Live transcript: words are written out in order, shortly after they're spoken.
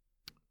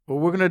Well,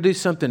 we're going to do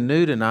something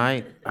new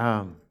tonight.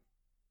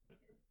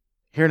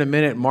 Here in a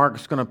minute,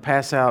 Mark's going to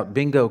pass out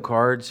bingo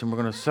cards, and we're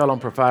going to sell them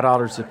for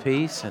 $5 a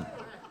piece. And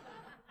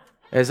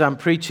as I'm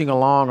preaching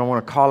along, I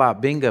want to call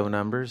out bingo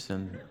numbers.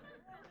 And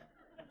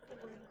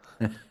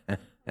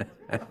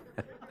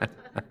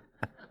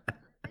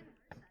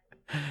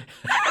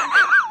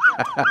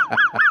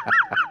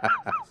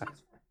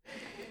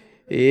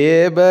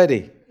yeah,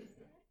 buddy.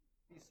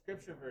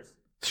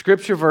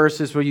 Scripture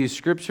verses. We'll use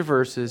scripture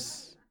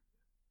verses.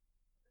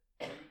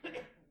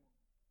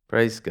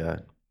 Praise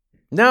God.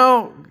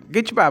 No,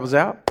 get your Bibles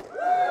out.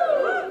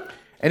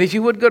 And if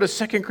you would go to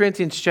 2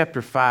 Corinthians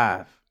chapter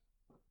 5.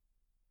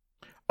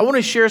 I want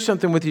to share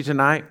something with you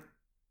tonight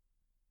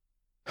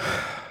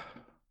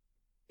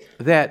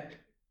that,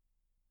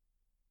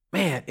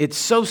 man, it's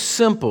so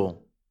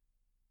simple,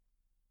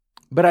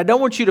 but I don't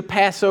want you to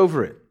pass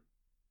over it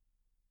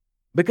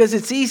because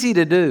it's easy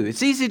to do.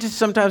 It's easy to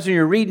sometimes when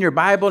you're reading your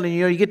Bible and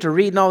you get to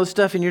reading all this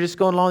stuff and you're just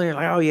going along and you're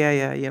like, oh,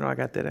 yeah, I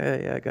got that.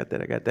 Yeah, I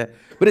got that.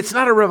 But it's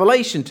not a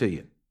revelation to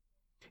you.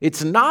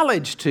 It's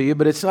knowledge to you,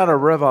 but it's not a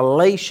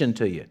revelation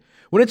to you.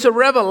 When it's a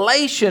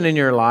revelation in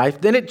your life,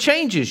 then it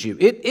changes you.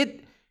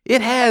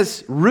 It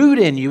has root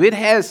in you. It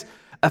has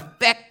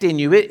effect in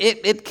you.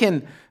 It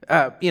can,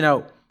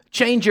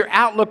 change your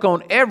outlook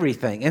on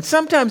everything. And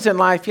sometimes in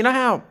life,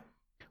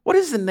 what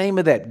is the name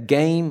of that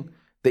game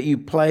that you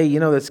play?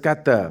 That's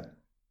got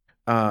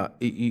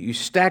you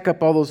stack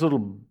up all those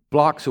little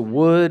blocks of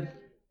wood.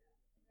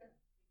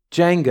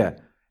 Jenga.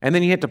 And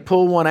then you have to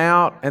pull one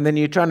out, and then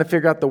you're trying to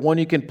figure out the one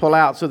you can pull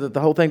out so that the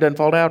whole thing doesn't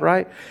fall out,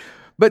 right?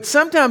 But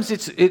sometimes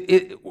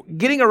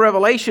getting a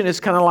revelation is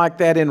kind of like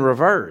that in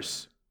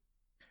reverse.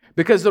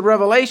 Because the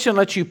revelation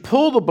lets you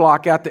pull the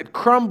block out that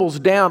crumbles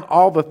down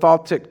all the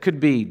thoughts that could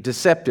be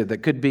deceptive,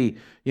 that could be,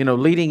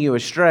 leading you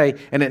astray,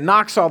 and it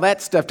knocks all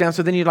that stuff down.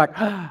 So then you're like,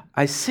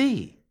 I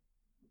see.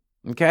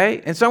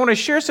 Okay? And so I want to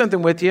share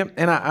something with you,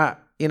 and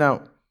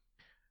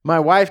my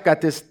wife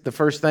got the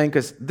first thing,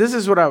 because this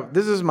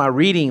is my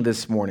reading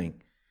this morning.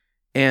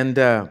 And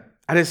I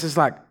was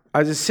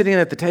just sitting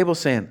at the table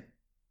saying,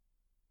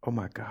 oh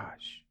my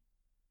gosh,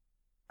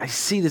 I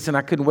see this, and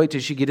I couldn't wait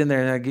till she get in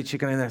there, and I get she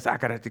in there. I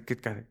gotta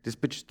just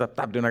put your stuff,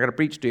 stop doing. I gotta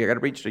preach to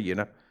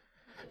you.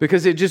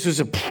 Because it just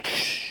was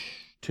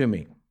to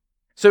me.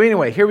 So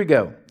anyway, here we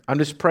go. I'm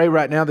just pray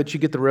right now that you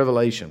get the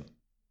revelation.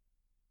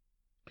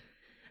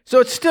 So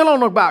it's still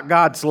on about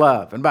God's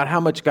love and about how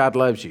much God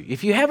loves you.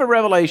 If you have a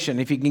revelation,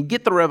 if you can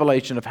get the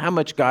revelation of how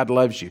much God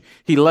loves you,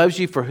 He loves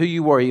you for who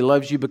you are. He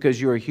loves you because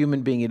you're a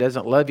human being. He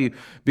doesn't love you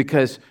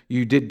because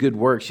you did good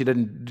works. He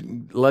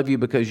doesn't love you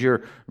because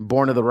you're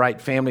born of the right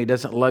family. He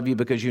doesn't love you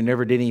because you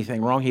never did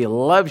anything wrong. He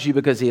loves you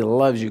because He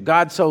loves you.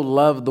 God so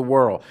loved the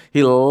world.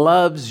 He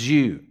loves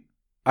you.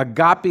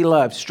 Agape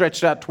love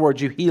stretched out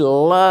towards you. He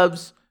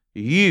loves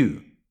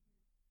you.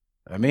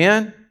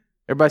 Amen?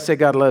 Everybody say,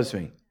 God loves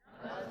me.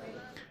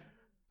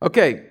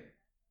 Okay,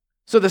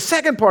 so the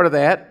second part of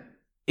that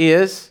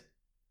is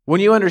when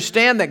you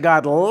understand that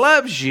God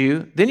loves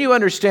you, then you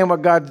understand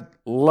what God's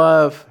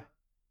love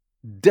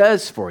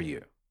does for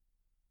you.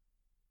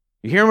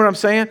 You hear what I'm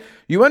saying?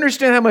 You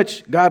understand how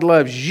much God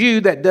loves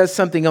you, that does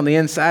something on the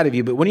inside of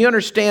you. But when you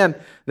understand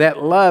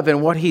that love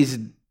and what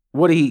He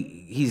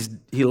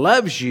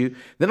loves you,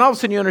 then all of a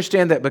sudden you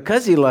understand that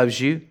because He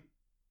loves you,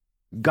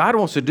 God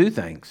wants to do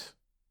things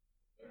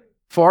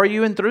for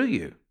you and through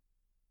you.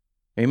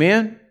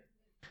 Amen?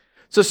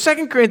 So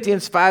 2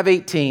 Corinthians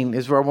 5:18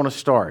 is where I want to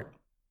start.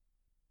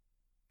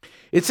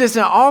 It says,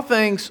 now all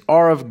things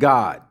are of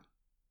God,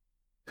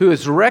 who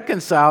has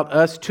reconciled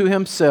us to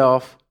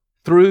Himself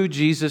through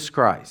Jesus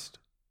Christ.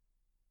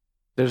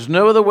 There's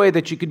no other way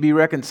that you could be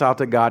reconciled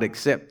to God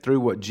except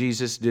through what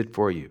Jesus did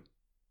for you.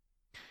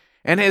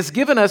 And has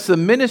given us the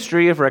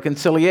ministry of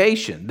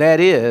reconciliation. That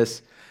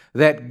is,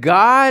 that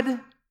God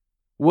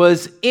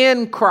was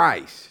in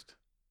Christ.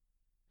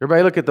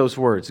 Everybody look at those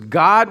words.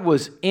 God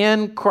was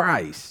in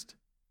Christ,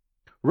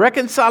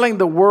 reconciling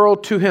the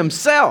world to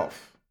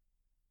Himself.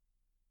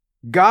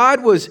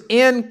 God was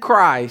in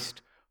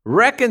Christ,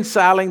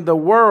 reconciling the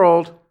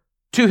world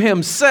to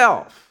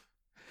Himself.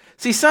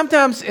 See,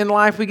 sometimes in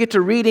life we get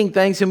to reading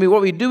things, and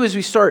what we do is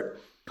we start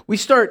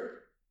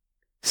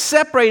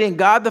separating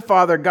God the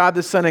Father, God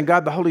the Son, and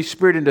God the Holy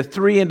Spirit into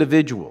three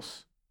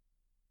individuals.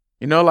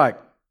 Like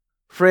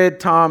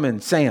Fred, Tom,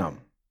 and Sam.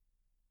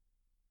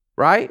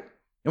 Right?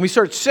 And we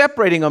start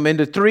separating them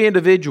into three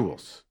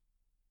individuals.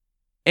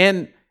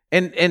 And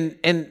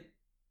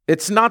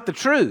it's not the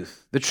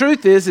truth. The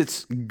truth is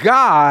it's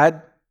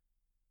God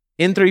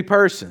in three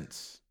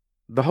persons,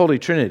 the Holy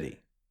Trinity,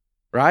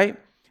 right?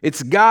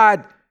 It's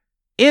God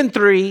in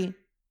three,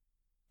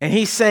 and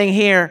He's saying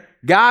here,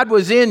 God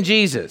was in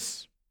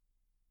Jesus.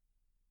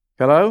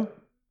 Hello?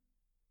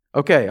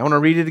 Okay, I want to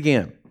read it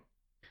again.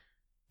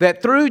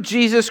 That through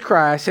Jesus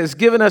Christ has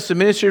given us a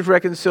ministry of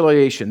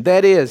reconciliation.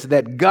 That is,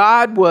 that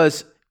God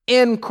was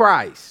in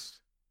Christ,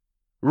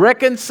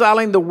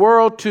 reconciling the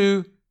world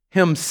to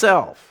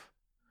Himself,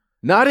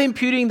 not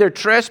imputing their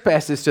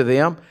trespasses to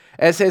them,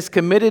 as has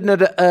committed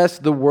unto us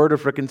the word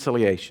of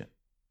reconciliation.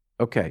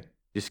 Okay,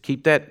 just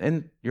keep that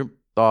in your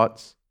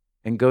thoughts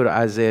and go to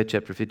Isaiah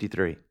chapter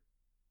 53.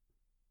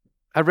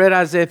 I read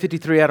Isaiah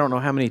 53 I don't know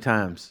how many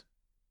times.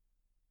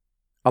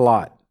 A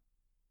lot.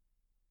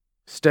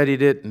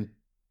 Studied it and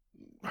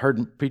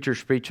heard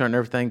preachers preach on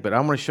everything, but I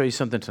want to show you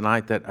something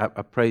tonight that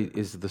I pray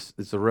is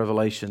the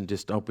revelation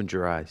just opens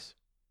your eyes.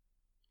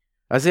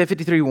 Isaiah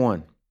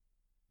 53:1.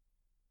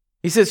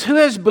 He says, "Who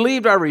has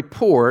believed our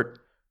report,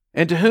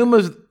 and to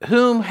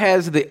whom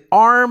has the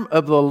arm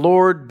of the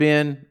Lord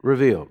been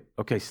revealed?"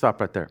 Okay, stop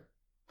right there.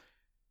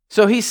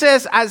 So he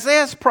says,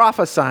 Isaiah's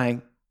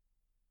prophesying,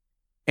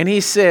 and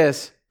he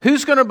says,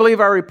 who's going to believe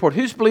our report?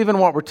 Who's believing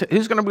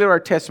who's going to believe our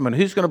testimony?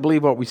 Who's going to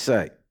believe what we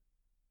say?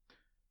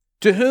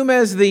 To whom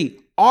has the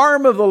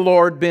arm of the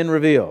Lord been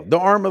revealed? The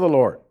arm of the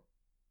Lord.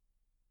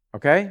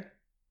 Okay?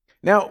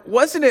 Now,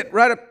 wasn't it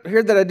right up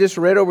here that I just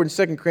read over in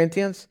 2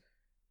 Corinthians?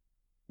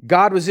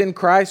 God was in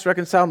Christ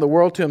reconciling the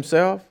world to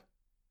himself.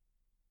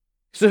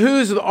 So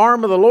who's the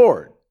arm of the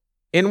Lord?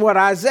 In what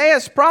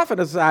Isaiah's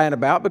prophesying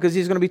about, because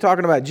he's going to be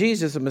talking about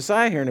Jesus, the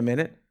Messiah, here in a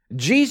minute,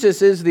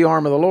 Jesus is the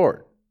arm of the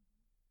Lord.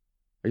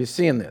 Are you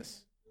seeing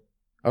this?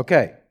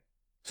 Okay.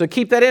 So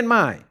keep that in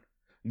mind.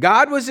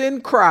 God was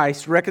in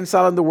Christ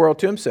reconciling the world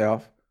to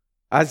himself.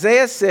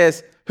 Isaiah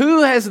says,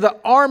 who has the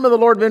arm of the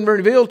Lord been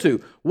revealed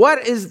to?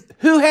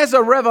 Who has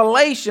a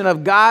revelation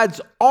of God's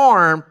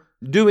arm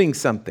doing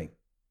something?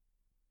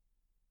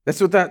 That's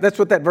what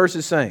that verse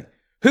is saying.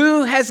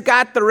 Who has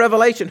got the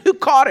revelation? Who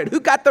caught it?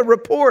 Who got the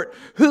report?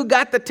 Who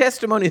got the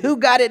testimony? Who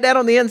got it down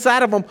on the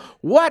inside of them?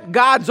 What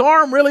God's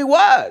arm really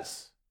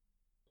was.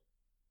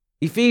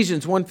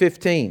 Ephesians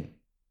 1:15.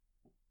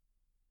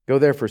 Go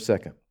there for a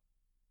second.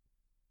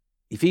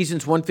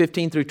 Ephesians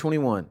 1:15 through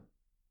 21.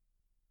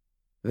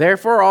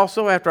 Therefore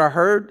also, after I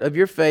heard of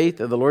your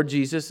faith of the Lord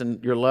Jesus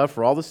and your love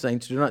for all the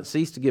saints, do not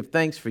cease to give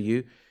thanks for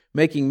you,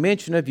 making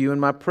mention of you in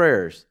my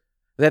prayers,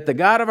 that the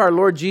God of our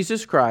Lord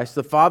Jesus Christ,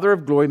 the Father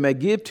of glory, may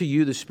give to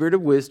you the spirit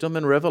of wisdom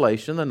and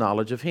revelation, the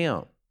knowledge of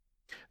him.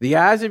 The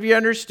eyes of your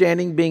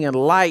understanding being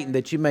enlightened,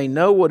 that you may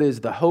know what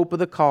is the hope of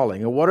the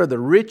calling, and what are the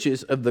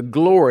riches of the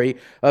glory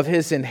of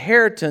his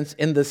inheritance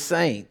in the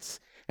saints,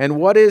 and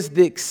what is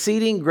the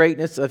exceeding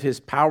greatness of his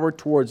power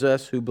towards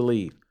us who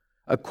believe,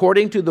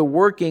 according to the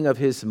working of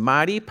his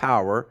mighty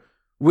power,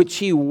 which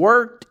he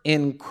worked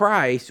in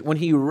Christ when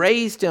he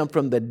raised him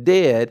from the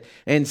dead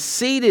and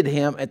seated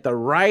him at the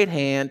right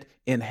hand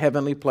in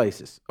heavenly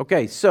places.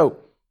 Okay, so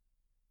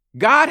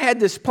God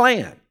had this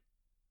plan.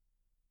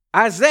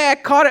 Isaiah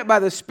caught it by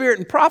the Spirit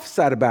and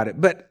prophesied about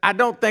it, but I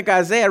don't think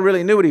Isaiah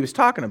really knew what he was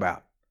talking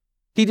about.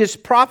 He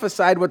just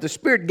prophesied what the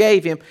Spirit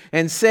gave him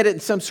and said it,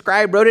 and some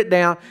scribe wrote it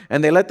down,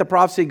 and they let the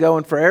prophecy go,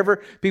 and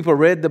forever people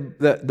read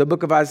the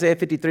book of Isaiah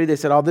 53. They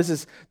said, oh, this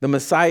is the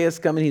Messiah is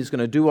coming. He's going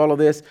to do all of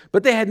this.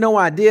 But they had no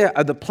idea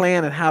of the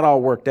plan and how it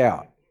all worked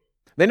out.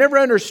 They never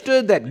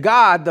understood that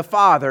God, the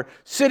Father,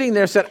 sitting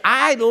there said,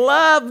 I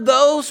love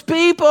those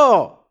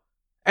people,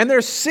 and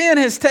their sin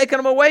has taken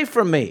them away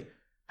from me.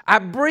 I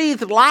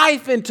breathed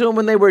life into them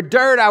when they were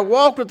dirt. I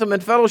walked with them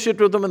and fellowshiped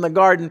with them in the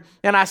garden.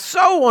 And I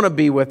so want to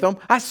be with them.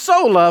 I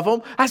so love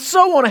them. I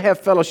so want to have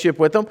fellowship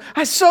with them.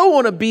 I so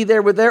want to be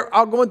there with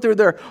going through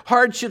their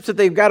hardships that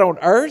they've got on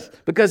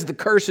earth because the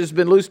curse has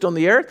been loosed on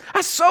the earth.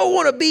 I so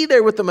want to be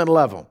there with them and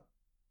love them.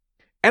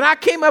 And I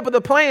came up with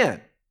a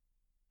plan.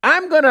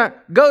 I'm going to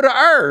go to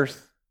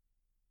earth,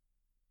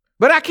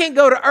 but I can't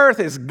go to earth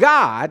as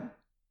God,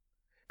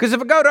 because if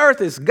I go to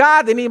earth as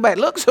God, then anybody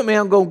looks at me,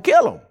 I'm going to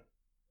kill them.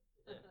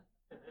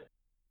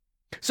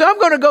 So I'm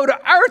going to go to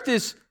earth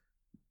as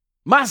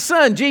my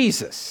son,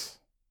 Jesus.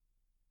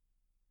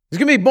 He's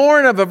going to be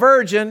born of a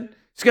virgin.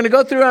 He's going to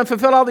go through and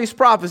fulfill all these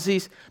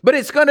prophecies, but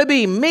it's going to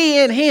be me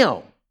and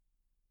him.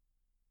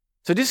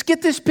 So just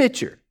get this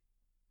picture.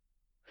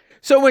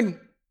 So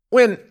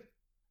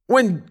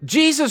when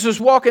Jesus was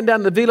walking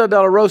down the Via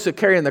Dolorosa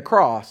carrying the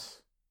cross,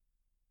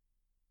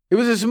 it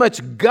was as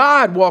much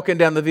God walking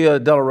down the Via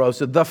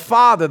Dolorosa, the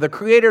Father, the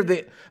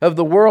creator of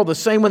the world, the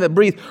same one that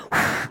breathed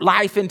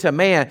life into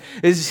man,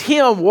 is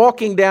him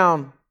walking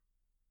down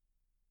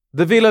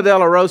the Via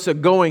Dolorosa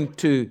going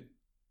to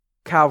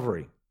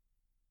Calvary.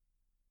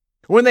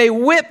 When they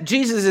whipped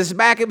Jesus'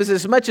 back, it was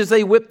as much as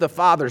they whipped the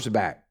Father's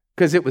back,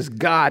 because it was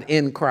God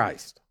in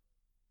Christ.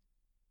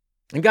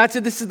 And God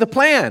said, this is the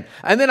plan.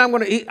 And then I'm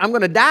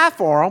going to die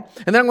for them,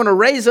 and then I'm going to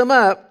raise them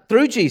up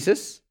through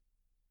Jesus.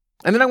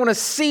 And then I'm going to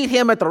seat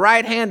him at the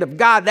right hand of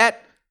God.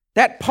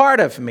 That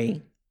part of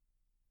me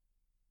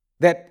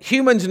that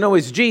humans know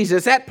as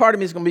Jesus, that part of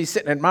me is going to be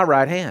sitting at my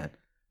right hand.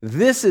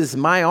 This is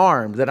my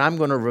arm that I'm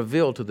going to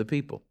reveal to the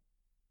people.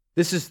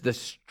 This is the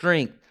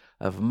strength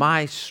of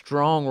my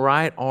strong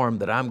right arm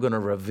that I'm going to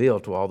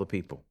reveal to all the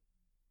people.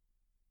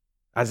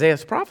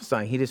 Isaiah's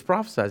prophesying. He just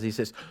prophesies. He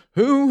says,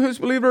 who has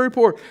believed our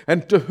report?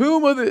 And to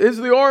whom is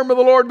the arm of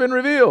the Lord been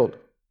revealed?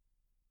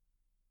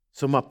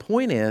 So my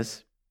point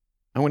is,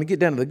 I want to get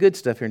down to the good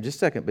stuff here in just a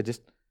second, but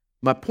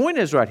my point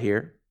is right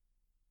here.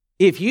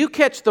 If you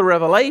catch the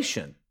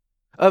revelation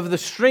of the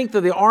strength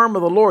of the arm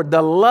of the Lord,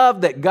 the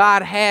love that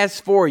God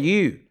has for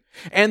you,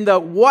 and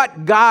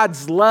what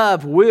God's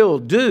love will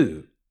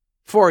do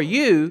for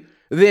you,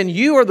 then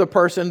you are the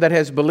person that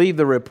has believed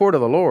the report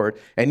of the Lord,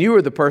 and you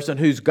are the person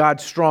whose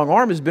God's strong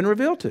arm has been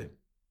revealed to.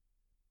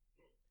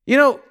 You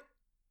know,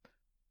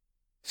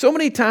 so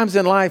many times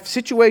in life,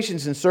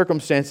 situations and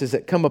circumstances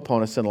that come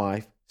upon us in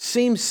life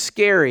seem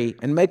scary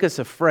and make us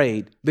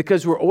afraid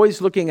because we're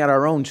always looking at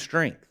our own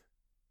strength.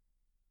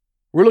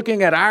 We're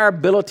looking at our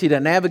ability to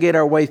navigate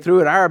our way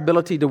through it, our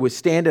ability to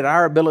withstand it,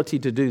 our ability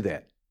to do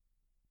that.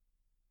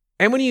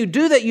 And when you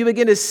do that, you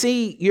begin to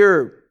see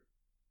your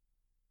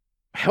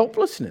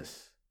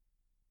helplessness,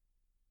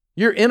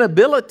 your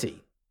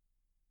inability.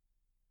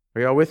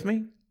 Are y'all with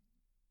me?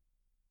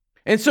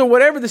 And so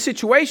whatever the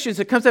situation is,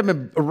 it comes up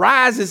and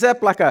rises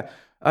up like a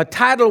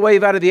tidal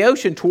wave out of the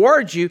ocean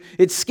towards you.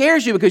 It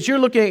scares you because you're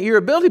looking at your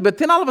ability. But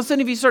then all of a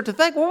sudden, if you start to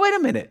think, well, wait a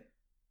minute.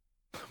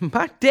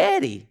 My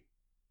daddy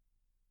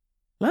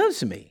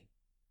loves me,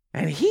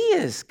 and he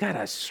has got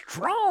a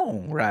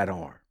strong right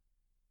arm.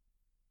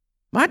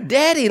 My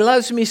daddy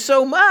loves me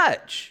so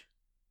much,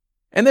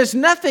 and there's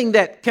nothing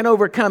that can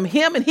overcome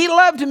him, and he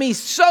loved me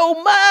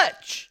so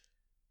much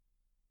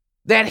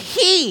that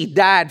he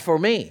died for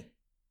me.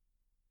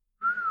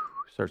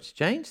 Starts to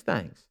change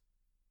things.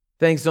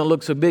 Things don't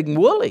look so big and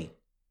woolly.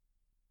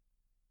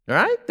 All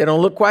right? They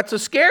don't look quite so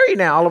scary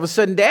now. All of a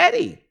sudden,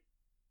 daddy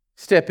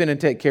step in and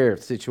take care of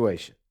the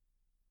situation.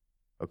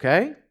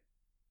 Okay?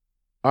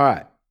 All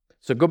right.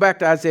 So go back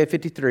to Isaiah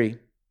 53,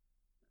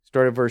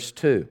 start at verse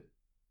 2.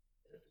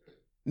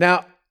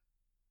 Now,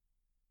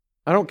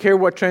 I don't care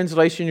what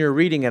translation you're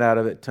reading it out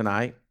of it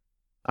tonight.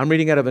 I'm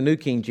reading out of a New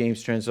King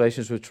James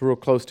translation, which is real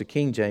close to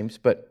King James,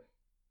 but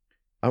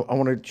I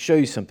want to show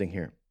you something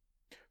here.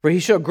 For he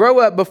shall grow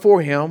up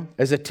before him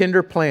as a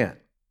tender plant,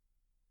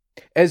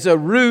 as a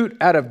root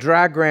out of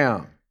dry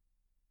ground.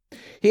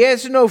 He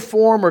has no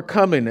form or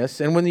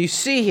comeliness, and when you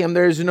see him,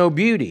 there is no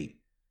beauty,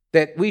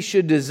 that we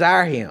should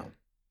desire him.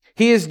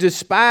 He is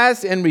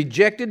despised and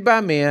rejected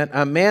by men,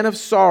 a man of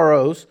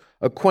sorrows,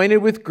 acquainted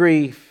with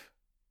grief.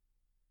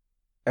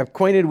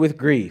 Acquainted with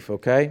grief,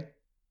 okay?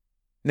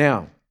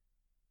 Now,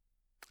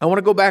 I want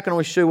to go back and I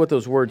want to show you what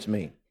those words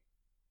mean.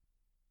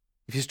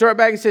 If you start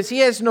back, it says, he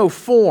has no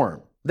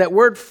form. That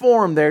word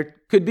form there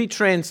could be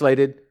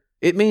translated,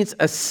 it means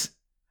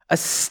a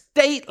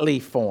stately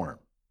form.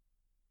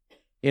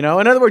 You know,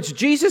 in other words,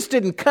 Jesus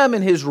didn't come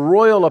in his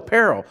royal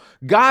apparel.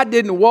 God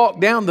didn't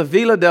walk down the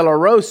Villa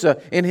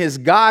Dolorosa in his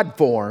God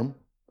form,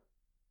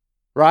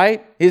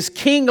 right? His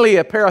kingly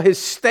apparel, his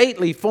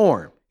stately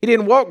form. He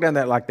didn't walk down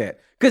that like that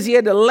because he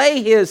had to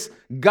lay his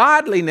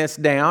godliness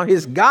down,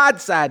 his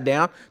God side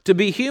down to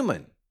be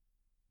human.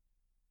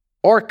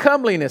 Or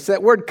comeliness.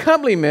 That word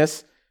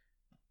comeliness,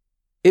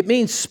 it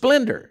means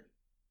splendor.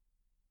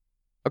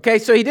 Okay,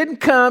 so he didn't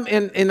come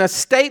in a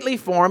stately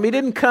form. He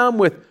didn't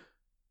come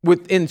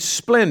in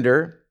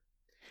splendor.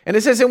 And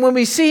it says, and when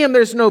we see him,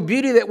 there's no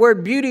beauty. That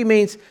word beauty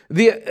means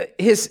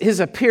his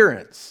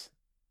appearance,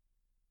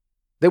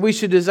 that we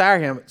should desire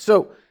him.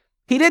 So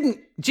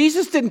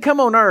Jesus didn't come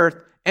on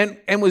earth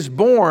and was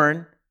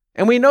born.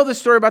 And we know the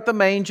story about the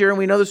manger, and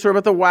we know the story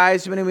about the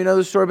wise men, and we know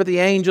the story about the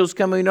angels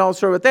coming, we know the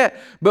story about that.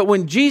 But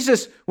when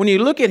you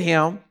look at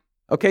him,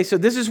 okay, so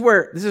this is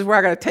where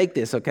I got to take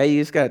this, okay?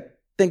 You just got to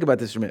think about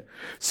this for a minute.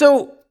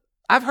 So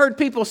I've heard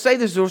people say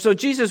this, so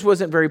Jesus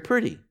wasn't very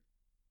pretty.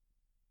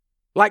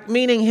 Like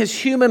meaning his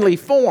humanly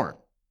form.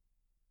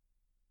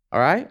 All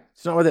right?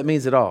 It's not what that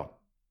means at all.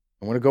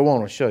 I want to go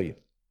on and show you.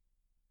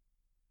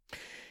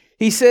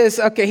 He says,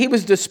 okay, he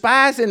was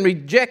despised and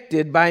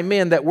rejected by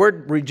men. That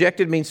word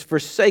rejected means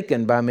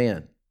forsaken by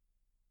men.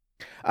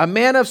 A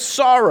man of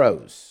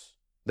sorrows.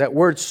 That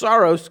word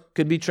sorrows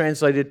could be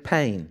translated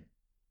pain.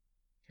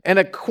 And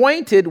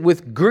acquainted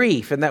with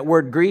grief. And that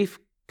word grief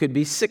could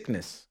be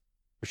sickness,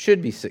 or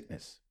should be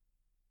sickness.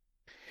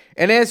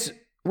 And as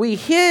we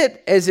hid,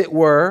 as it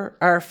were,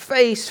 our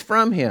face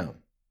from him,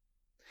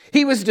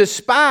 he was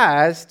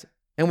despised,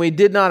 and we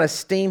did not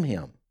esteem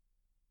him.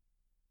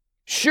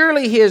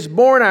 Surely he has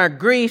borne our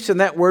griefs,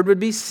 and that word would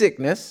be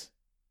sickness,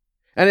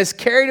 and has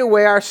carried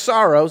away our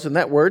sorrows, and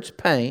that word's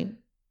pain.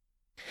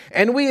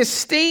 And we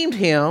esteemed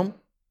him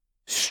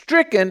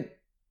stricken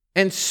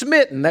and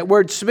smitten. That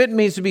word smitten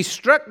means to be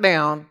struck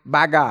down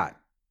by God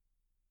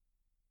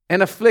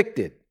and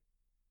afflicted.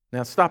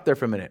 Now stop there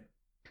for a minute.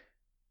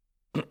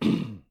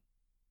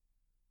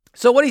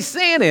 So what he's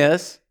saying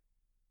is,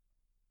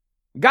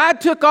 God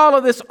took all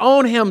of this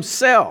on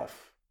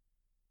himself,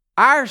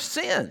 our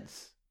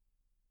sins.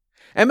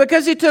 And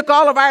because he took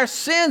all of our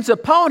sins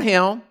upon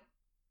him,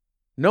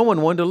 no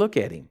one wanted to look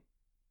at him.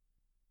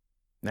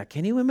 Now,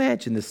 can you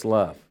imagine this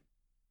love?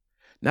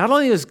 Not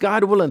only is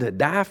God willing to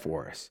die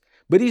for us,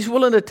 but he's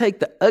willing to take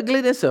the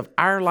ugliness of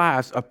our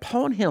lives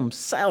upon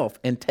himself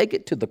and take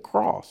it to the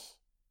cross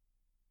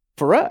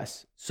for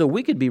us so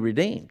we could be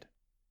redeemed.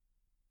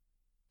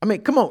 I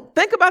mean, come on,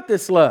 think about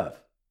this love.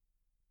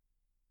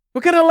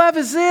 What kind of love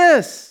is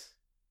this?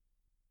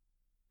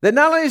 That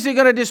not only is he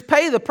going to just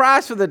pay the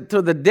price for the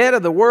debt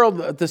of the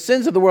world, the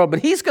sins of the world,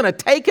 but he's going to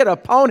take it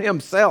upon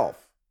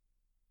himself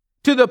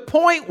to the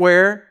point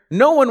where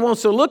no one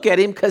wants to look at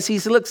him because he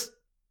looks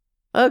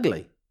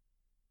ugly,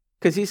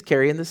 because he's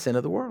carrying the sin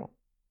of the world.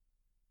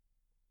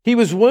 He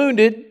was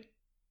wounded,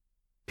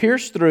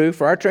 pierced through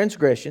for our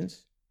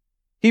transgressions.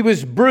 He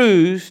was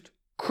bruised,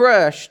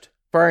 crushed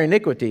for our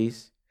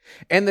iniquities.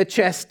 And the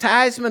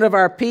chastisement of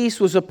our peace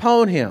was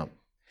upon him.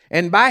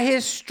 And by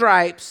his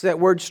stripes, that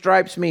word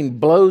stripes mean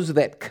blows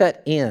that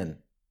cut in,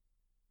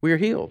 we are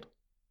healed.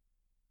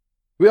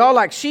 We all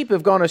like sheep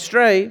have gone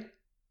astray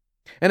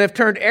and have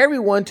turned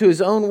everyone to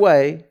his own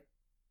way,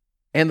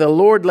 and the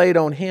Lord laid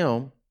on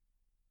him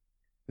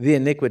the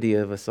iniquity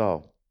of us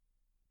all.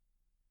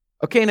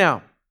 Okay,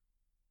 now,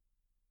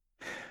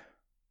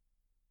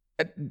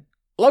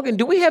 Logan,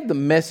 do we have the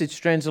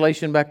Message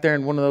translation back there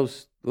in one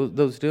of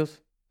those deals?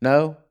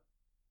 No?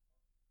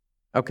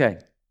 Okay.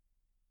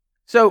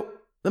 So,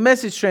 the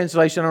Message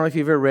translation, I don't know if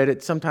you've ever read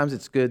it. Sometimes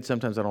it's good,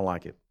 sometimes I don't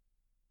like it.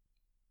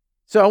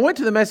 So I went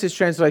to the Message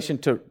translation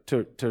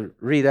to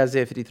read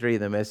Isaiah 53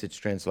 in the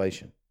Message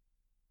translation.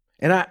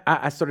 And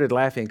I started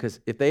laughing because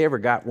if they ever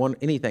got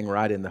anything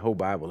right in the whole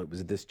Bible, it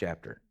was this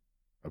chapter.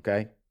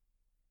 Okay?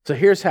 So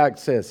here's how it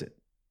says it.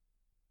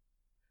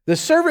 The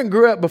servant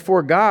grew up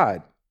before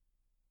God,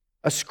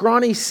 a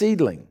scrawny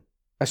seedling,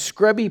 a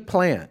scrubby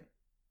plant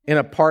in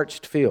a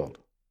parched field.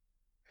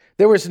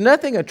 There was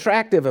nothing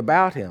attractive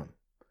about him,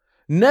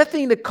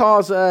 nothing to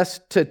cause us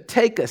to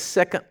take a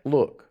second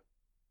look.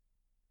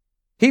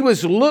 He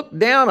was looked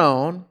down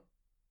on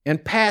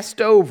and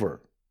passed over,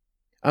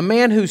 a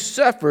man who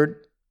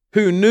suffered,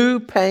 who knew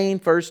pain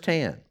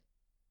firsthand.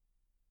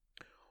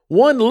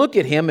 One look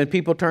at him and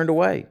people turned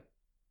away.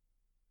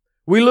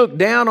 We looked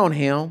down on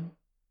him,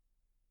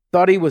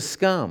 thought he was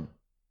scum.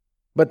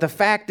 But the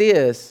fact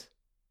is,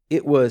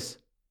 it was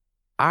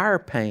our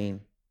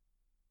pain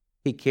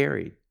he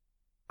carried,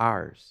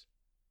 ours.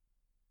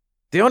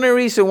 The only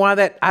reason why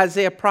that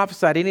Isaiah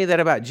prophesied any of that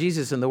about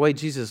Jesus and the way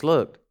Jesus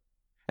looked,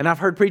 and I've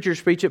heard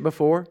preachers preach it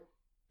before.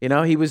 You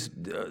know, he was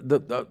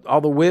all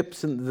the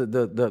whips and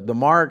the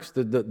marks,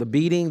 the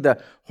beating,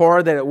 the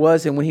horror that it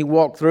was. And when he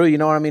walked through, you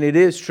know what I mean? It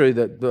is true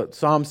that the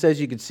Psalm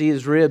says you could see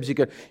his ribs.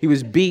 He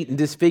was beat and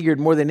disfigured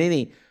more than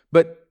any.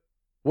 But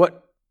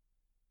what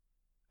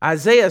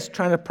Isaiah's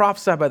trying to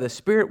prophesy by the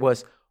Spirit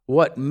was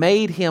what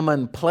made him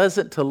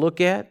unpleasant to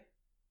look at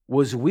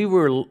was we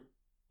were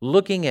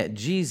looking at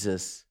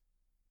Jesus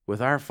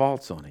with our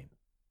faults on him.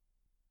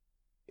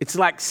 It's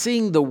like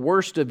seeing the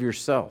worst of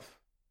yourself.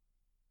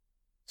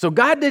 So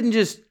God didn't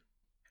just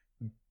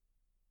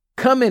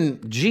come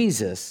in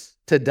Jesus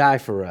to die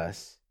for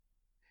us.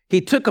 He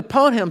took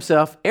upon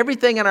himself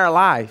everything in our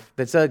life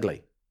that's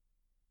ugly.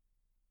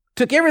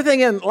 Took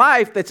everything in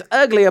life that's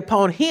ugly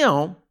upon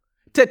him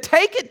to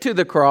take it to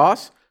the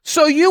cross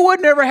so you would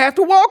never have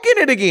to walk in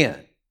it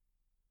again.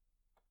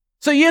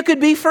 So you could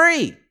be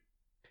free.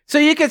 So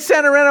you could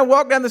stand around and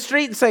walk down the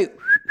street and say,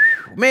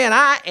 man,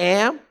 I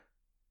am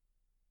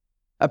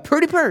a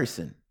pretty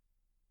person.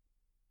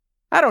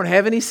 I don't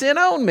have any sin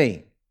on me.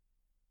 It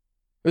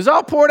was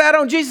all poured out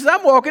on Jesus.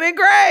 I'm walking in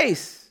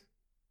grace.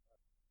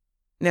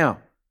 Now,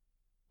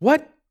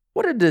 what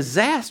a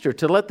disaster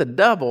to let the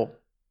devil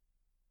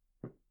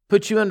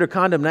put you under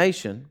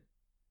condemnation,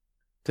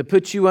 to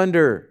put you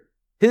under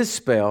his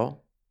spell,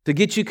 to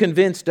get you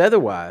convinced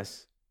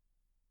otherwise.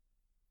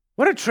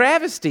 What a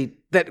travesty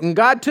that when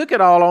God took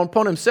it all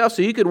upon himself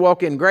so you could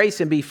walk in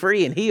grace and be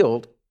free and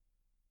healed,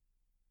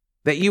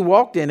 that you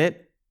walked in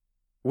it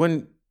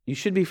when you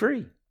should be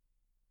free.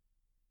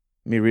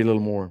 Let me read a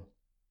little more.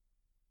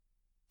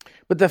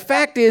 But the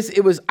fact is,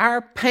 it was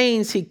our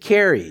pains he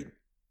carried,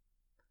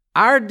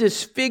 our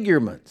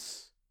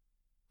disfigurements,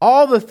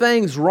 all the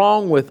things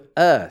wrong with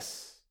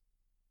us.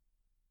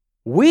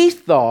 We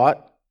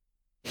thought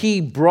he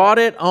brought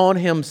it on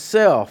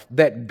himself,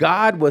 that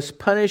God was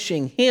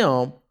punishing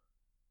him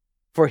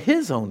for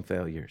his own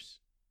failures.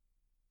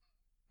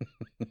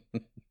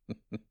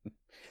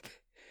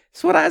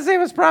 That's what Isaiah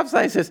was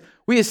prophesying. He says,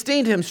 we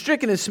esteemed him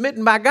stricken and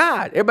smitten by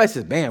God. Everybody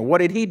says, man, what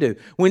did he do?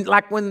 When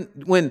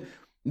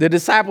the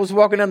disciples were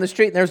walking down the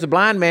street and there's a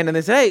blind man and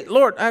they say, hey,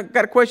 Lord, I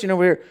got a question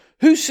over here.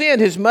 Who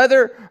sinned, his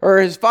mother or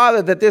his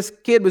father, that this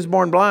kid was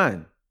born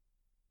blind?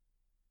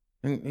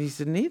 And he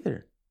said,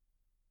 neither.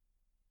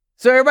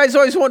 So everybody's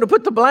always wanting to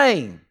put the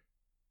blame.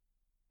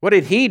 What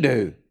did he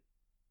do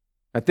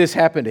that this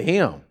happened to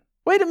him?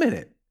 Wait a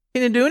minute. He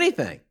didn't do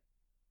anything.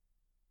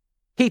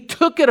 He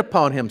took it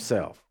upon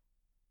himself.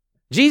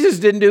 Jesus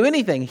didn't do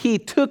anything. He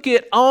took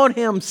it on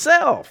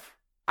himself,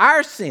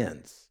 our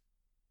sins.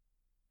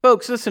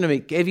 Folks, listen to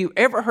me. Have you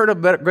ever heard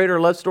of a greater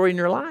love story in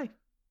your life?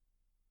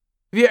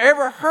 Have you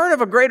ever heard of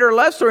a greater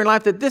love story in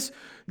life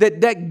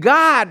that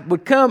God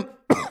would come,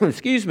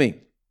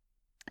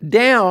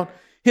 down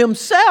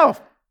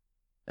himself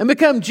and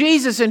become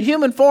Jesus in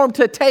human form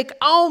to take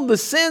on the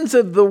sins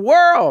of the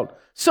world,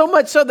 so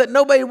much so that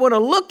nobody would want to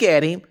look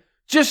at him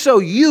just so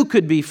you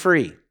could be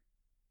free?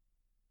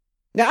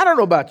 Now, I don't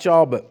know about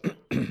y'all, but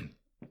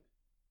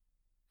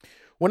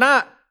when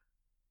I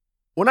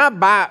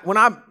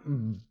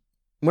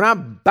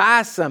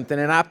buy something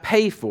and I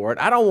pay for it,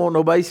 I don't want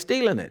nobody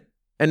stealing it.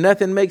 And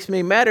nothing makes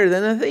me madder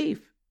than a thief.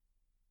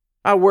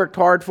 I worked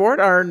hard for it.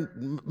 I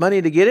earned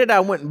money to get it. I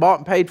went and bought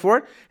and paid for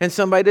it. And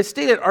somebody to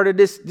steal it or to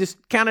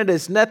just count it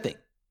as nothing.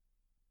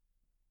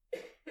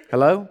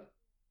 Hello?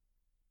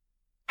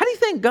 How do you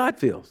think God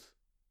feels?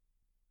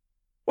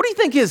 What do you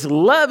think His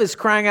love is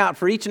crying out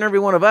for each and every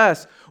one of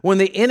us when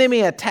the enemy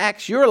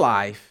attacks your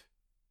life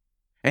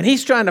and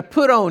he's trying to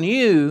put on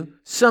you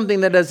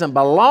something that doesn't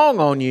belong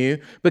on you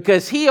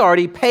because he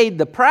already paid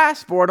the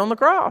price for it on the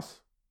cross?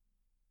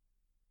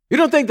 You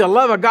don't think the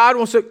love of God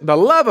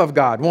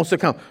wants to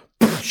come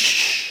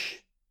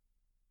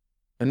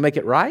and make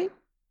it right?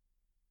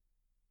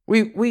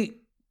 We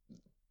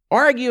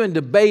argue and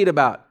debate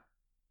about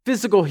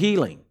physical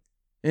healing.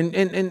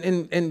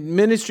 And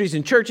ministries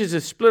and churches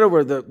have split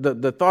over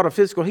the thought of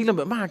physical healing.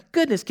 But my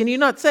goodness, can you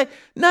not say,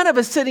 none of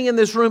us sitting in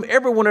this room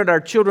ever wanted our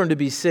children to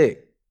be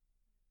sick?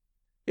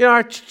 You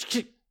know,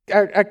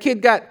 our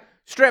kid got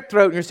strep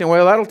throat, and you're saying,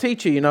 well, that'll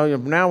teach you,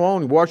 from now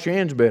on, wash your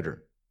hands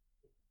better.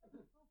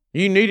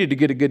 You needed to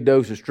get a good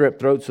dose of strep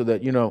throat so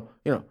that,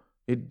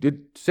 it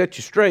set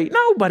you straight.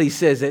 Nobody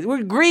says that.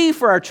 We grieve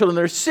for our children.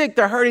 They're sick.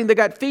 They're hurting. They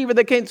got fever.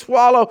 They can't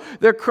swallow.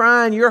 They're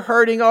crying. You're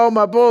hurting. Oh,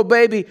 my poor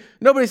baby.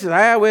 Nobody says,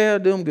 well,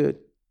 do them good.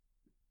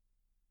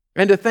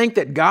 And to think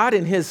that God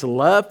in His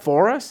love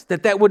for us,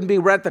 that wouldn't be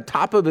right at the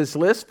top of His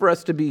list for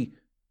us to be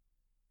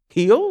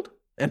healed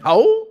and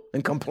whole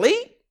and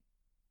complete,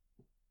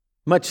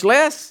 much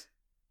less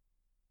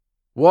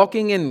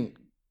walking in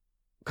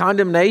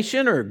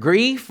condemnation or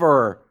grief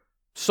or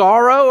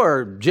sorrow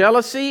or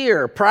jealousy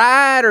or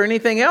pride or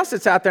anything else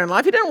that's out there in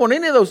life. He doesn't want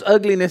any of those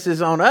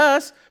uglinesses on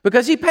us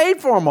because He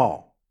paid for them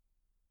all.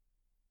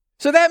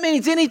 So that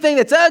means anything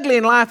that's ugly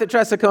in life that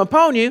tries to come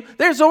upon you,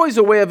 there's always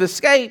a way of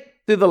escape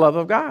through the love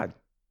of God.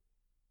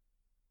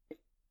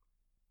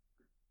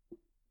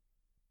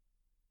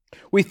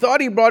 We thought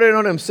He brought it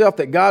on Himself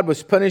that God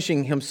was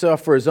punishing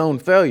Himself for His own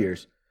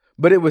failures,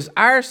 but it was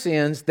our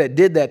sins that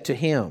did that to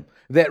Him,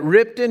 that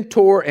ripped and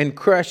tore and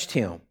crushed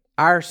Him,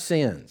 our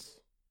sins.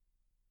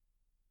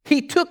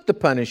 He took the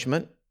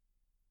punishment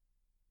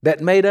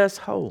that made us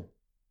whole.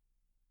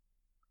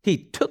 He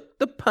took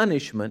the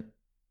punishment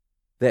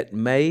that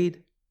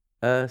made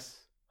us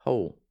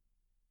whole.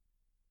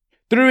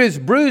 Through His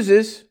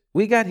bruises,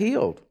 we got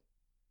healed.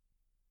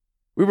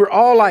 We were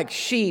all like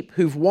sheep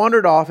who've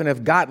wandered off and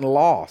have gotten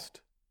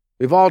lost.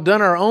 We've all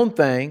done our own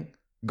thing,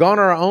 gone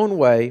our own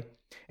way,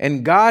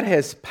 and God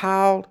has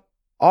piled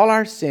all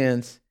our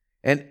sins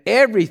and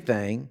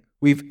everything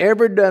we've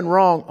ever done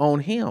wrong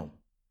on Him.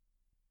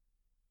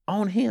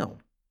 On Him.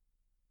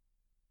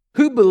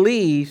 Who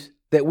believes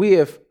that we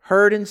have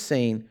heard and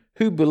seen,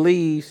 who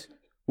believes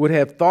would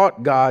have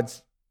thought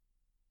God's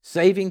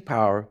saving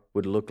power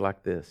would look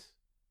like this?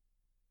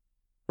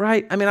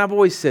 Right? I mean, I've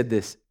always said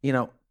this,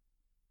 I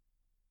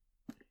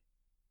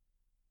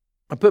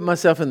put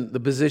myself in the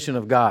position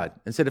of God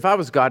and said, if I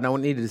was God and I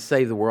needed to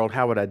save the world,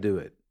 how would I do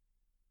it?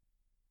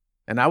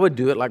 And I would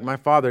do it like my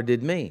Father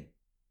did me.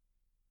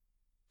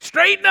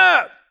 Straighten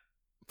up!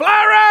 Fly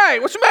right!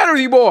 What's the matter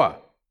with you, boy?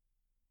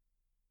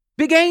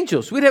 Big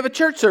angels. We'd have a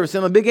church service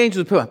and the big angels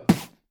would put on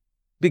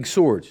big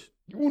swords.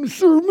 You want to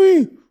serve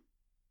me?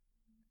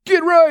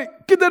 Get right.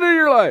 Get that out of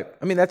your life.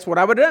 I mean, that's what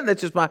I would have done.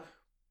 That's just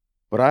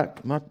what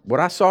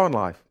I saw in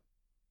life.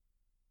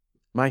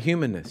 My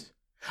humanness.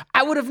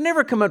 I would have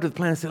never come up to the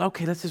plan and said,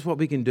 okay, this is what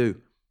we can do.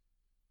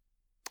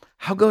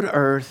 I'll go to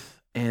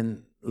earth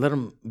and let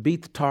them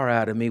beat the tar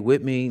out of me,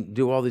 whip me,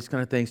 do all these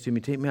kind of things to me,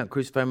 take me out,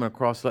 crucify me on a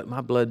cross, let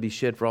my blood be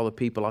shed for all the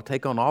people. I'll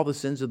take on all the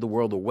sins of the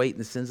world, the weight and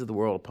the sins of the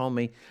world upon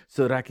me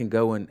so that I can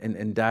go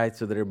and die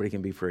so that everybody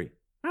can be free.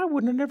 I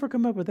wouldn't have never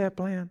come up with that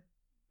plan.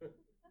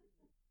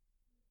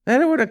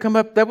 That wouldn't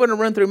have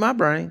run through my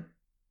brain.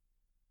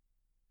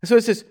 So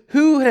it says,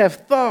 who would have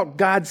thought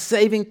God's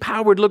saving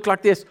power would look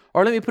like this?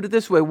 Or let me put it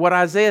this way, what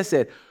Isaiah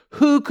said,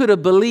 who could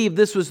have believed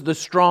this was the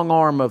strong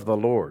arm of the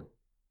Lord?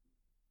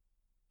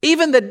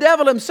 Even the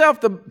devil himself,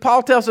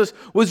 Paul tells us,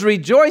 was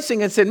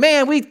rejoicing and said,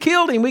 man, we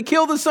killed him. We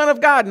killed the Son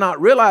of God, not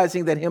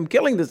realizing that him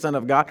killing the Son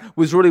of God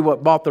was really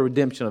what bought the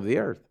redemption of the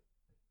earth.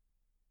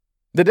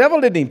 The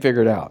devil didn't even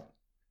figure it out.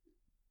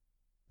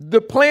 The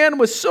plan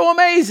was so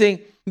amazing,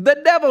 the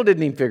devil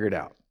didn't even figure it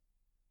out.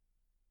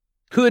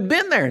 Who had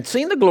been there and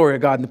seen the glory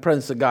of God and the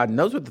presence of God and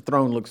knows what the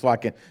throne looks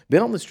like and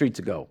been on the streets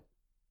of gold.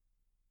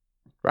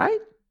 Right?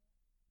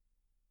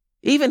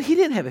 Even he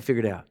didn't have it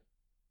figured out.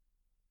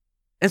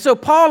 And so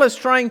Paul is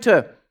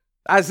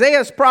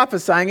Isaiah's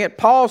prophesying it,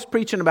 Paul's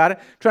preaching about it,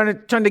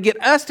 trying to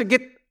get us to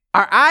get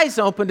our eyes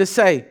open to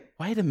say,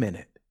 wait a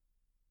minute.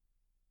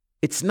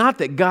 It's not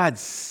that God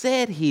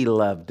said He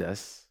loved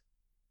us.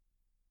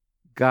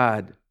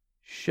 God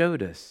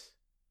showed us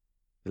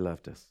He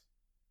loved us.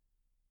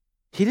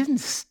 He didn't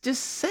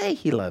just say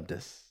He loved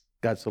us.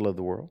 God so loved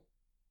the world.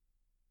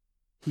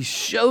 He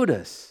showed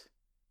us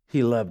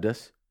He loved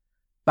us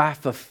by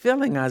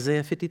fulfilling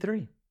Isaiah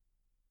 53.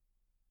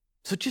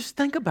 So just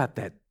think about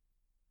that.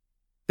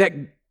 That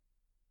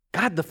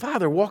God the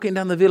Father walking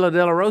down the Via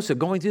Dolorosa,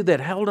 going through that,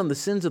 held on the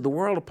sins of the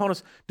world upon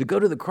us to go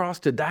to the cross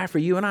to die for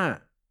you and I.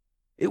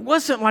 It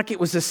wasn't like it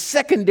was a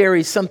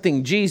secondary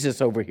something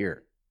Jesus over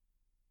here.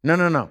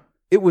 No.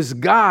 It was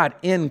God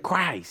in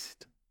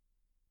Christ.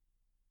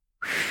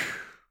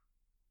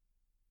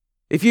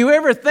 If you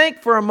ever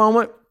think for a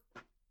moment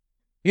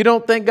you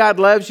don't think God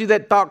loves you,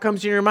 that thought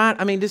comes in your mind,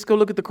 I mean, just go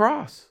look at the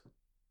cross.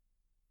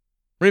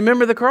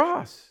 Remember the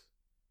cross.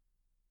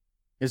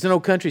 There's an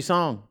old country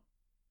song.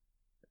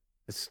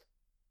 It's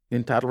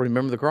entitled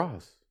Remember the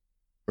Cross.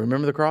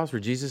 Remember the cross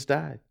where Jesus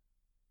died,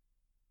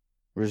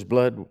 where his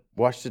blood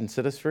washed and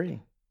set us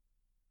free.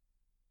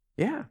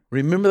 Yeah,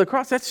 remember the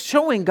cross. That's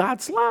showing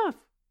God's love.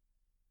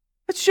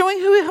 That's showing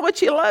how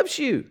much he loves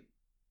you.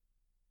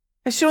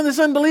 It's showing this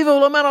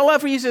unbelievable amount of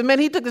love for you. He said, man,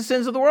 he took the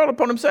sins of the world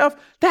upon himself.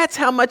 That's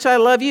how much I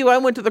love you. I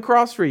went to the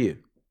cross for you.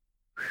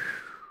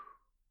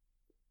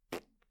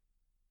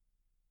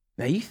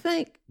 Now, you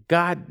think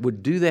God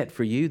would do that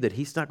for you, that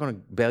he's not going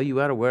to bail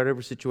you out of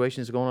whatever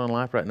situation is going on in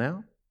life right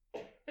now?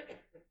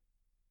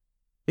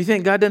 You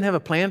think God doesn't have a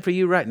plan for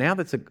you right now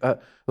that's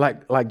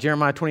like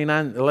Jeremiah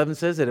 29:11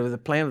 says, that it was a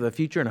plan of the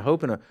future and a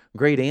hope and a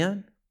great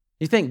end?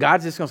 You think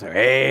God's just going to say,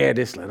 hey,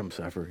 just let them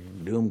suffer,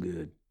 do them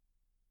good?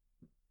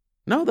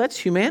 No, that's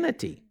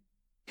humanity.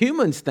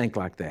 Humans think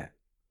like that.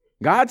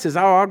 God says, oh,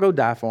 I'll go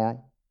die for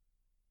them.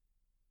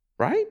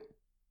 Right?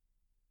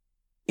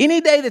 Any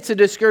day that's a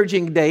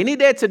discouraging day, any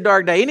day that's a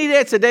dark day, any day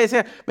that's a day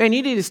that's, man,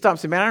 you need to stop and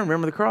say, man, I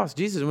remember the cross.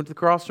 Jesus went to the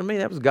cross for me.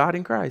 That was God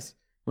in Christ.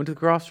 Went to the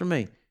cross for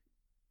me.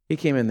 He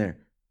came in there.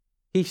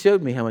 He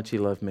showed me how much he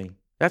loved me.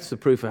 That's the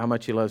proof of how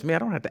much he loves me. I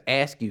don't have to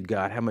ask you,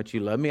 God, how much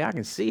you love me. I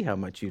can see how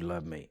much you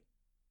love me.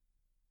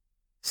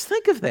 Just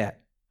think of that.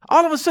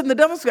 All of a sudden, the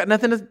devil's got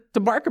nothing to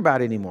bark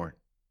about anymore.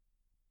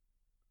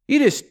 You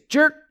just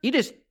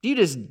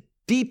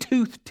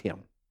detoothed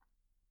him.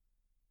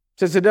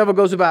 Since the devil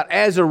goes about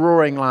as a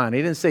roaring lion.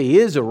 He didn't say he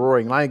is a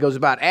roaring lion. He goes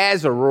about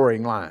as a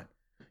roaring lion.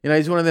 You know,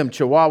 he's one of them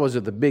chihuahuas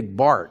with the big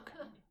bark.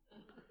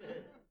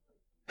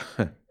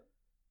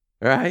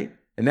 Right?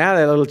 And now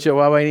that little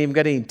chihuahua ain't even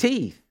got any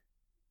teeth.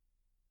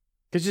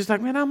 It's just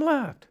like, man, I'm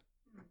loved.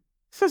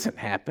 This doesn't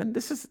happen.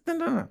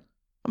 No.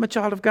 I'm a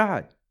child of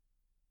God.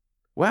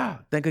 Wow,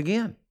 think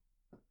again.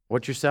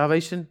 What's your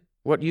salvation?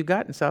 What you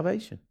got in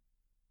salvation?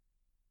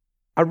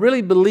 I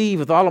really believe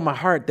with all of my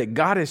heart that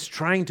God is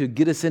trying to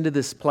get us into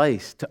this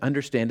place to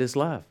understand his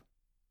love.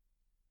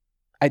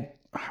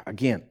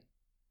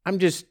 I'm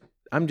just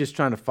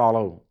trying to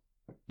follow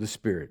the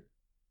Spirit.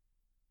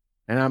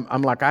 And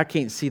I'm like, I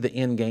can't see the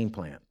end game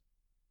plan.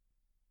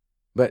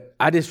 But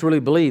I just really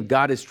believe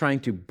God is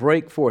trying to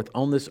break forth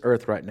on this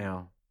earth right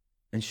now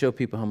and show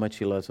people how much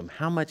he loves them,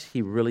 how much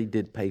he really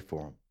did pay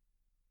for them,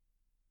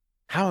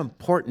 how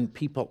important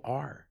people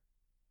are,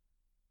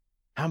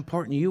 how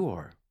important you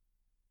are.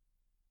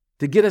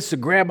 To get us to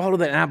grab hold of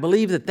that. And I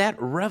believe that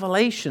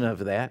revelation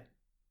of that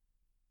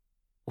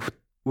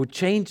will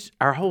change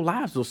our whole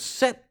lives, will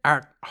set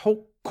our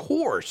whole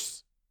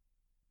course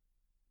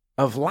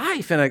of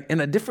life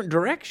in a different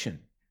direction.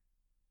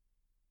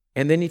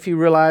 And then if you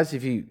realize,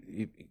 if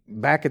you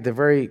back at the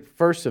very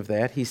first of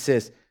that, he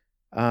says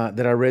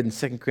that I read in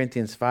 2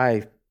 Corinthians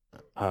 5,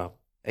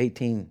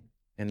 18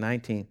 and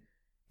 19,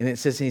 and it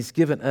says he's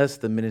given us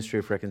the ministry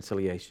of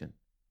reconciliation.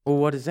 Well,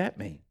 what does that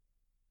mean?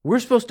 We're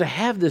supposed to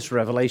have this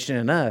revelation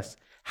in us,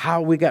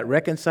 how we got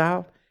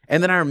reconciled,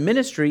 and then our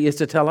ministry is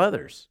to tell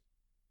others.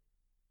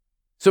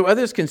 So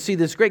others can see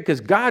this great,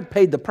 because God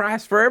paid the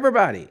price for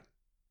everybody.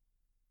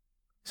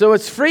 So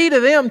it's free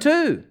to them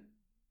too.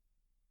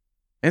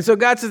 And so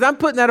God says, I'm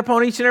putting that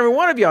upon each and every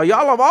one of y'all.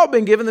 Y'all have all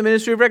been given the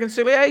ministry of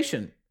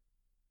reconciliation.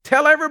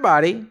 Tell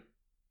everybody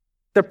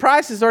the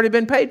price has already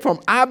been paid for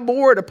them. I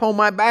bore it upon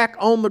my back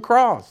on the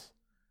cross.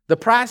 The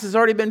price has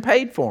already been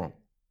paid for them.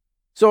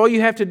 So all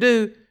you have to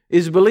do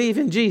is believe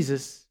in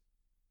Jesus,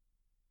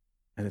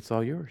 and it's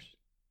all yours.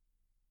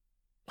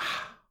 Wow.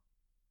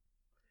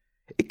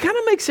 It kind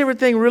of makes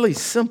everything really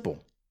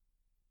simple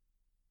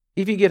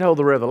if you get hold of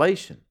the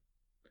revelation.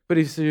 But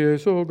he says,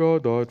 yes, oh,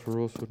 God died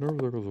for us, and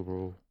everything was a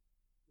world.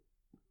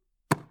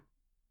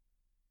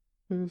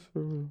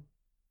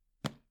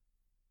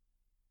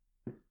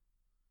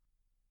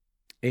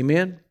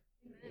 Amen?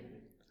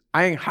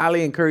 I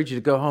highly encourage you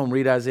to go home,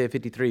 read Isaiah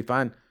 53.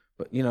 Find,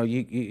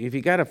 if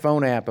you got a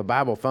phone app, a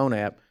Bible phone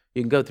app,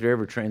 you can go through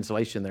every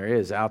translation there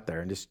is out there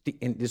and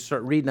just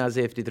start reading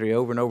Isaiah 53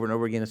 over and over and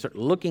over again and start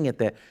looking at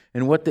that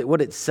and what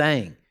it's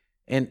saying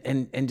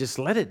and just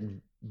let it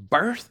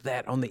birth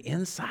that on the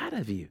inside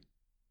of you.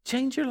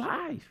 Change your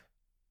life.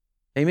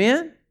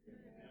 Amen?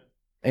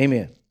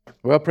 Amen.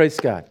 Well, praise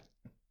God.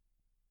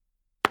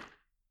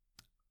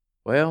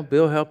 Well,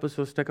 Bill, help us.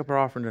 Let's take up our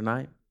offering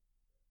tonight.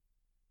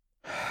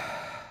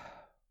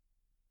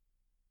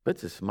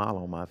 Puts a smile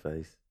on my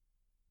face.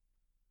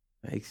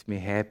 Makes me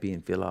happy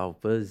and feel all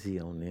fuzzy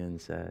on the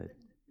inside.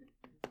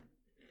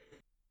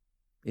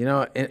 You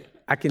know,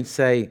 I can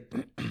say,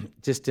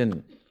 just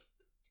in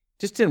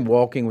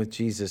walking with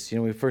Jesus,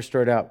 we first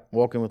started out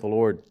walking with the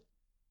Lord,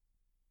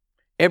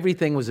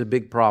 everything was a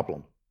big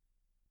problem.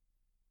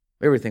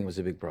 Everything was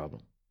a big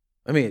problem.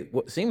 I mean,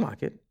 it seemed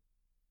like it.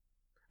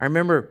 I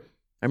remember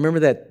I remember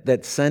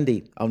that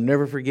Sunday. I'll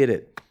never forget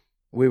it.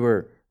 We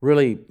were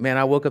really, man,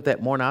 I woke up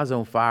that morning, I was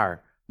on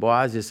fire. Boy,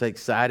 I was just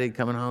excited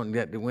coming home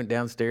and went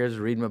downstairs,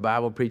 reading my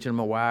Bible, preaching to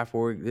my wife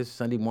this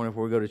Sunday morning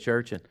before we go to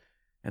church. And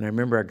I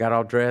remember I got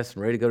all dressed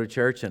and ready to go to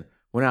church and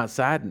went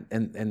outside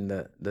and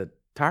the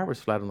tire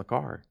was flat on the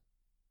car.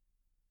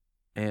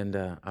 And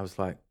I was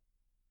like,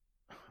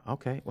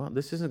 okay, well,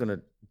 this isn't going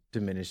to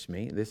diminish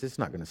me. This is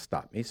not going to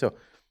stop me. So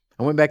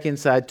I went back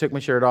inside, took my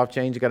shirt off,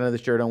 changed, got another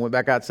shirt on, went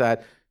back outside,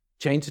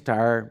 changed the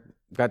tire,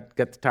 got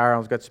the tire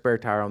on, got the spare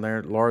tire on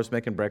there. Laura's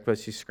making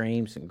breakfast. She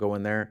screams and go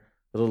in there.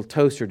 The little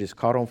toaster just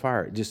caught on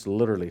fire. It just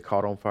literally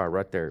caught on fire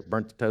right there.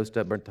 Burnt the toast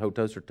up, burnt the whole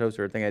toaster,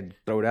 everything. I had to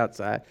throw it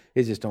outside.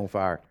 It's just on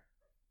fire.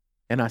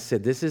 And I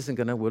said, this isn't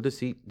going to, we'll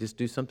just eat, just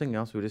do something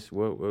else.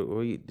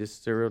 We'll eat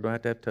just cereal, don't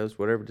have to have toast,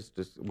 whatever.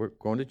 Just we're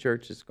going to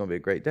church. It's going to be a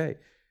great day.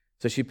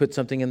 So she put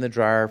something in the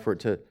dryer for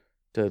it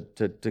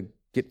to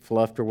get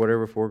fluffed or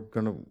whatever if we're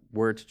going to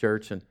wear it to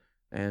church.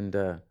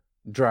 And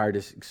dryer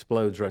just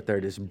explodes right there.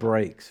 It just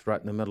breaks right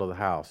in the middle of the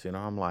house. You know,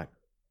 I'm like,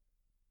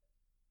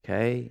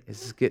 okay,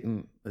 this is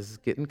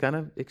getting kind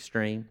of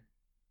extreme,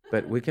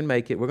 but we can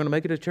make it. We're going to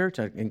make it to church.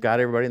 And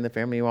got everybody in the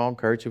family all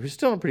encouraged. We're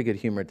still in pretty good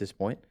humor at this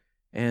point.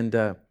 And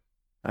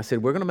I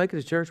said, we're going to make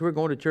it to church. We're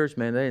going to church,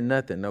 man. There ain't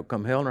nothing. No,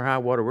 come hell or high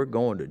water, we're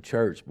going to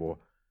church, boy.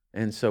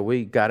 And so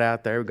we got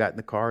out there, we got in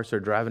the car,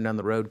 started driving down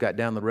the road, got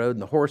down the road,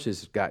 and the horses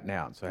had gotten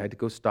out. So I had to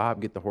go stop,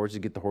 get the horses,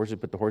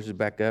 put the horses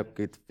back up,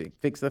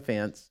 fix the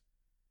fence.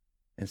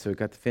 And so we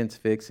got the fence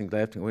fixed and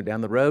left and went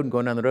down the road. And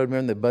going down the road,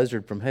 remember the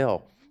buzzard from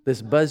hell.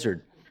 This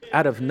buzzard,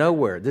 out of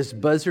nowhere, this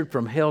buzzard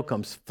from hell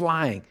comes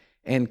flying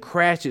and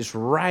crashes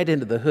right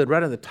into the hood,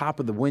 right on the top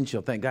of the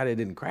windshield. Thank God I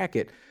didn't crack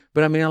it.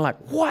 But I mean, I'm like,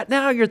 what?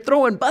 Now you're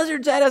throwing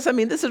buzzards at us? I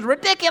mean, this is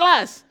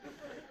ridiculous.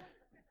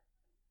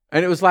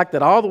 And it was like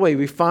that all the way.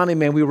 We finally,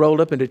 man, we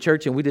rolled up into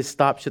church and we just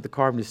stopped, shut the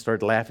car, and just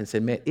started laughing and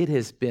said, man, it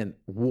has been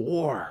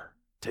war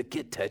to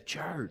get to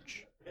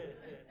church.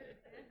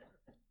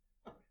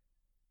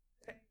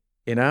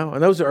 You know,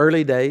 and those are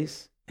early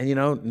days. And, you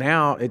know,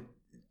 now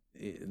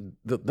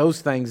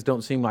those things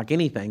don't seem like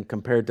anything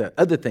compared to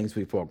other things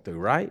we've walked through,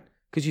 right?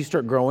 Because you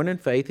start growing in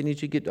faith, and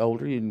as you get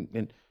older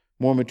and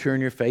more mature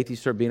in your faith, you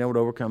start being able to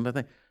overcome the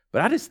thing.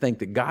 But I just think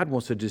that God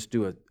wants to just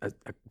do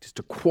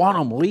a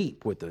quantum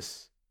leap with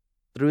us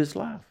through His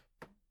love.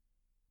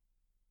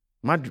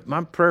 My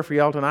prayer for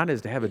y'all tonight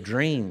is to have a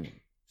dream,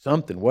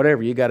 something,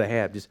 whatever you got to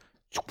have,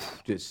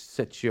 just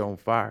sets you on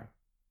fire.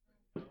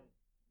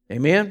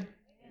 Amen?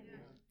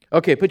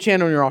 Okay, put your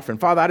hand on your offering.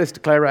 Father, I just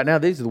declare right now,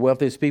 these are the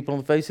wealthiest people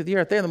on the face of the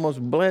earth. They're the most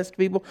blessed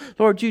people.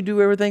 Lord, you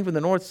do everything from the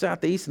north,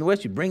 south, the east, and the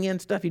west. You bring in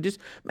stuff.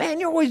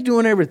 You're always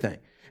doing everything.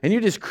 And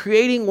you're just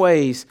creating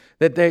ways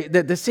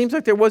that seems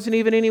like there wasn't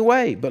even any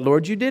way. But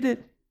Lord, you did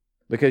it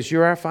because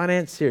you're our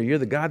financier. You're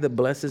the God that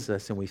blesses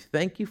us. And we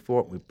thank you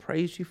for it. We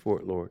praise you for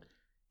it, Lord,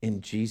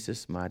 in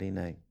Jesus' mighty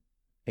name.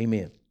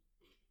 Amen.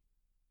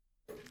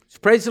 So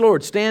praise the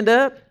Lord. Stand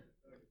up.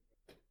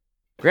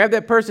 Grab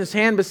that person's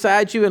hand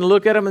beside you and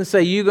look at them and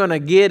say, you're going to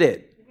get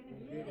it.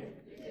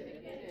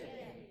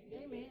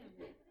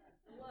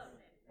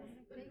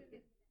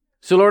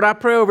 So, Lord, I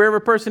pray over every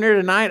person here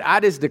tonight. I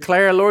just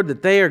declare, Lord,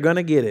 that they are going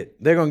to get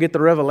it. They're going to get the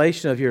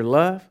revelation of your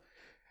love.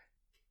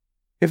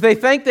 If they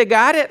think they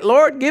got it,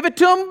 Lord, give it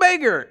to them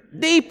bigger,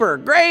 deeper,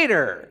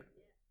 greater.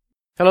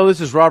 Hello, this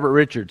is Robert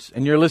Richards,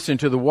 and you're listening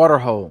to The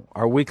Waterhole,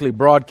 our weekly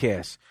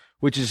broadcast,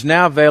 which is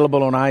now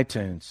available on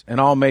iTunes and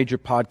all major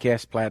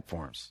podcast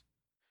platforms.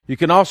 You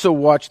can also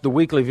watch the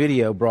weekly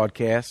video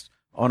broadcast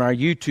on our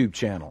YouTube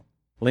channel.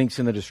 Links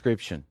in the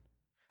description.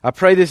 I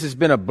pray this has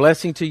been a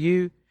blessing to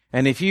you.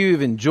 And if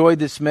you've enjoyed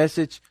this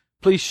message,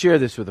 please share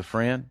this with a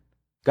friend.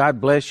 God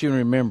bless you, and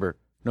remember,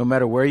 no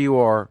matter where you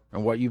are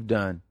and what you've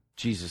done,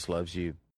 Jesus loves you.